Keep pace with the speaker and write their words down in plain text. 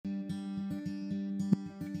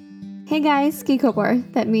Hey guys, Ki Khobor.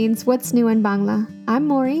 That means what's new in Bangla. I'm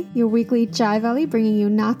Mori, your weekly chai valley, bringing you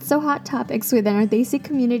not so hot topics within our Desi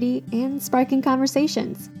community and sparking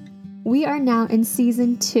conversations. We are now in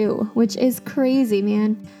season 2, which is crazy,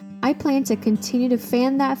 man. I plan to continue to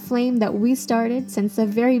fan that flame that we started since the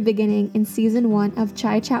very beginning in season 1 of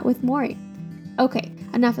Chai Chat with Mori. Okay,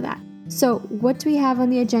 enough of that. So, what do we have on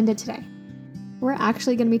the agenda today? We're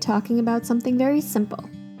actually going to be talking about something very simple.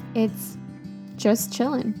 It's just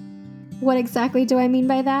chillin'. What exactly do I mean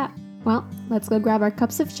by that? Well, let's go grab our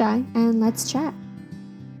cups of chai and let's chat.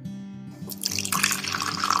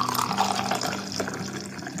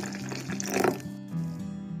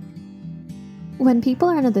 When people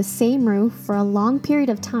are under the same roof for a long period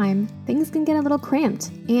of time, things can get a little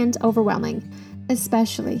cramped and overwhelming,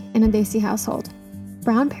 especially in a Desi household.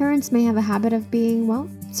 Brown parents may have a habit of being,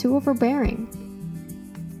 too overbearing.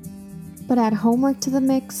 But add homework to the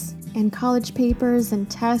mix, and college papers and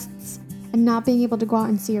tests, and not being able to go out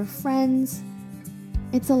and see your friends.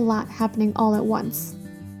 It's a lot happening all at once.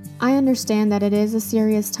 I understand that it is a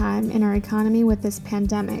serious time in our economy with this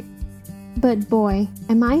pandemic. But boy,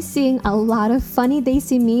 am I seeing a lot of funny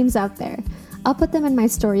Desi memes out there. I'll put them in my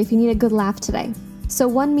story if you need a good laugh today. So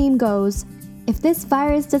one meme goes, "If this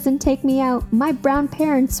virus doesn't take me out, my brown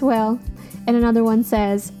parents will." And another one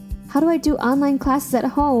says, "How do I do online classes at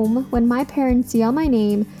home when my parents yell my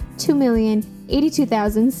name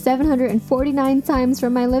 2,082,749 times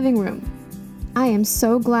from my living room?" I am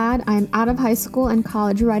so glad I am out of high school and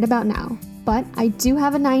college right about now. But I do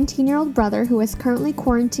have a 19-year-old brother who is currently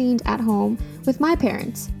quarantined at home with my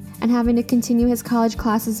parents and having to continue his college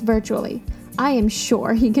classes virtually. I am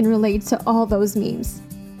sure he can relate to all those memes.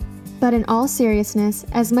 But in all seriousness,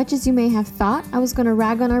 as much as you may have thought I was going to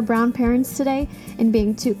rag on our brown parents today and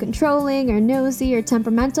being too controlling or nosy or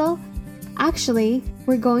temperamental, actually,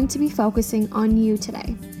 we're going to be focusing on you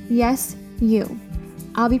today. Yes, you.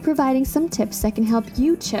 I'll be providing some tips that can help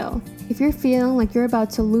you chill if you're feeling like you're about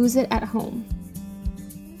to lose it at home.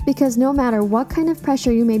 Because no matter what kind of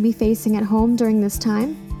pressure you may be facing at home during this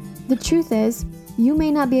time, the truth is, you may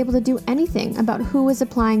not be able to do anything about who is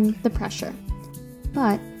applying the pressure.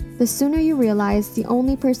 But the sooner you realize the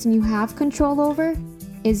only person you have control over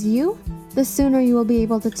is you, the sooner you will be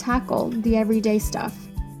able to tackle the everyday stuff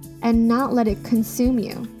and not let it consume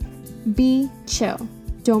you. Be chill.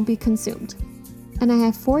 Don't be consumed. And I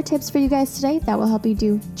have 4 tips for you guys today that will help you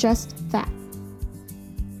do just that.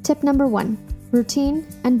 Tip number 1, routine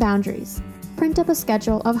and boundaries. Print up a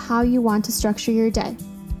schedule of how you want to structure your day.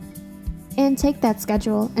 And take that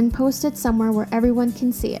schedule and post it somewhere where everyone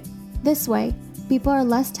can see it. This way, people are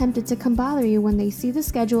less tempted to come bother you when they see the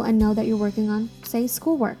schedule and know that you're working on, say,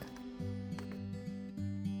 schoolwork.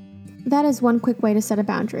 That is one quick way to set a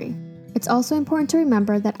boundary. It's also important to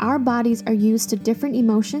remember that our bodies are used to different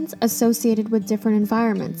emotions associated with different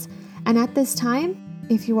environments. And at this time,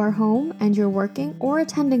 if you are home and you're working or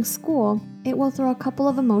attending school, it will throw a couple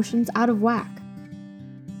of emotions out of whack.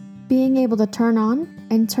 Being able to turn on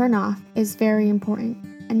and turn off is very important,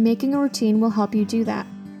 and making a routine will help you do that.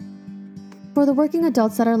 For the working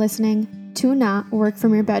adults that are listening, do not work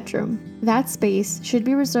from your bedroom. That space should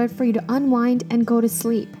be reserved for you to unwind and go to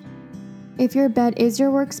sleep. If your bed is your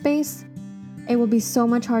workspace, it will be so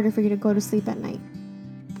much harder for you to go to sleep at night.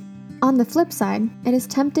 On the flip side, it is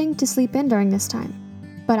tempting to sleep in during this time.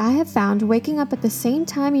 But I have found waking up at the same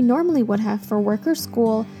time you normally would have for work or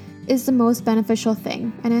school is the most beneficial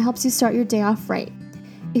thing, and it helps you start your day off right.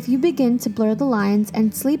 If you begin to blur the lines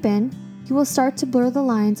and sleep in, you will start to blur the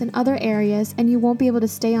lines in other areas and you won't be able to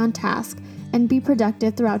stay on task and be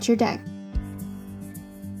productive throughout your day.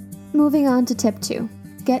 Moving on to tip 2.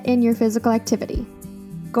 Get in your physical activity.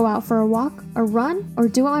 Go out for a walk, a run, or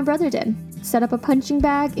do what my brother did. Set up a punching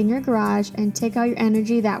bag in your garage and take out your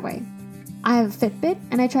energy that way. I have a Fitbit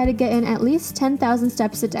and I try to get in at least 10,000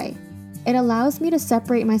 steps a day. It allows me to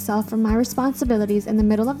separate myself from my responsibilities in the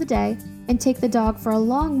middle of the day and take the dog for a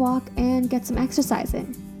long walk and get some exercise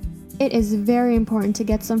in. It is very important to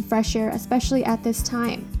get some fresh air, especially at this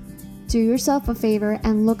time. Do yourself a favor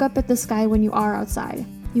and look up at the sky when you are outside.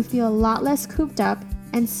 You feel a lot less cooped up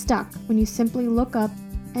and stuck when you simply look up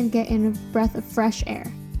and get in a breath of fresh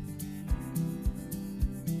air.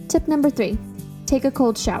 Tip number 3, take a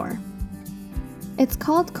cold shower. It's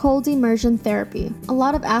called cold immersion therapy. A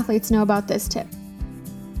lot of athletes know about this tip.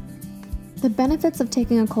 The benefits of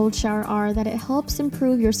taking a cold shower are that it helps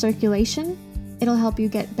improve your circulation, it'll help you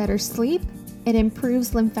get better sleep, it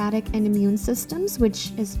improves lymphatic and immune systems,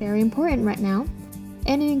 which is very important right now,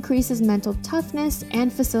 and it increases mental toughness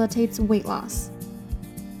and facilitates weight loss.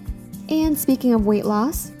 And speaking of weight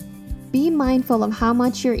loss, Be mindful of how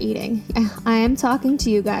much you're eating. I am talking to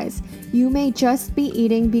you guys. You may just be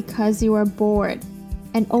eating because you are bored.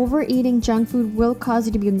 And overeating junk food will cause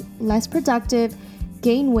you to be less productive,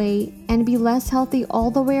 gain weight, and be less healthy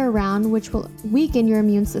all the way around, which will weaken your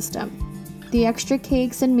immune system. The extra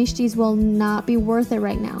cakes and mishtis will not be worth it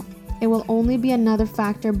right now. It will only be another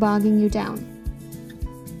factor bogging you down.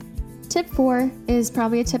 Tip 4 is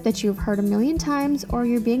probably a tip that you've heard a million times or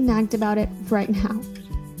you're being nagged about it right now.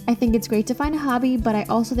 I think it's great to find a hobby, but I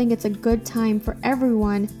also think it's a good time for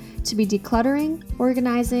everyone to be decluttering,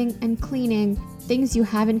 organizing, and cleaning things you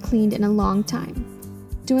haven't cleaned in a long time.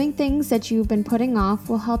 Doing things that you've been putting off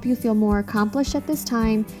will help you feel more accomplished at this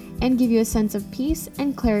time and give you a sense of peace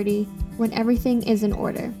and clarity when everything is in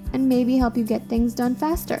order, and maybe help you get things done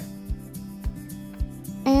faster.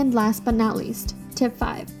 And last but not least, tip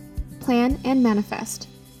 5, plan and manifest.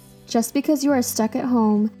 Just because you are stuck at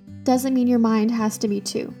home doesn't mean your mind has to be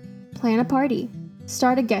too. Plan a party.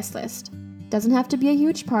 Start a guest list. Doesn't have to be a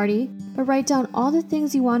huge party, but write down all the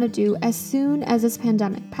things you want to do as soon as this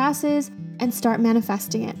pandemic passes and start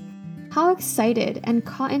manifesting it. How excited and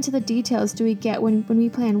caught into the details do we get when we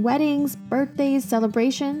plan weddings, birthdays,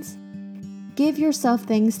 celebrations? Give yourself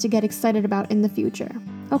things to get excited about in the future.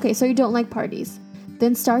 Okay, so you don't like parties.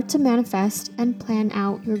 Then start to manifest and plan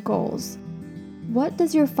out your goals. What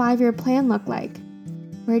does your 5-year plan look like?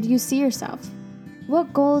 Where do you see yourself?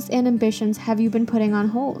 What goals and ambitions have you been putting on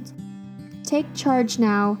hold? Take charge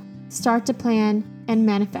now, start to plan, and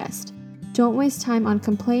manifest. Don't waste time on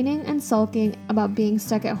complaining and sulking about being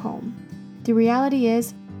stuck at home. The reality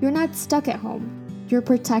is, you're not stuck at home. You're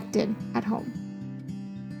protected at home.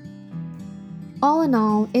 All in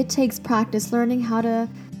all, it takes practice learning how to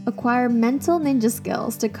acquire mental ninja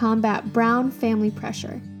skills to combat brown family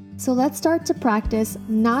pressure. So let's start to practice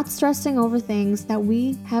not stressing over things that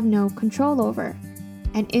we have no control over.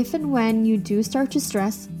 And if and when you do start to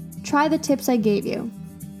stress, try the tips I gave you.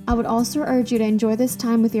 I would also urge you to enjoy this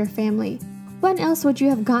time with your family. When else would you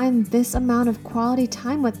have gotten this amount of quality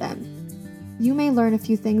time with them? You may learn a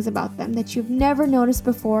few things about them that you've never noticed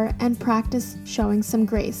before and practice showing some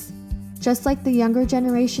grace. Just like the younger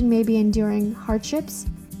generation may be enduring hardships,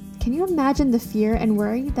 can you imagine the fear and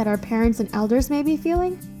worry that our parents and elders may be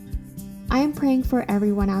feeling? I am praying for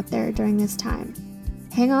everyone out there during this time.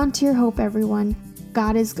 Hang on to your hope, everyone.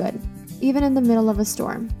 God is good, even in the middle of a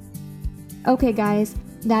storm. Okay, guys,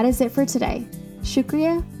 that is it for today.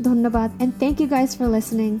 Shukriya, dhonnabad, and thank you guys for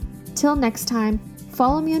listening. Till next time,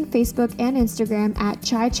 follow me on Facebook and Instagram at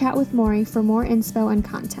Chai Chat with Maury for more inspo and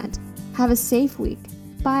content. Have a safe week.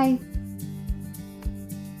 Bye.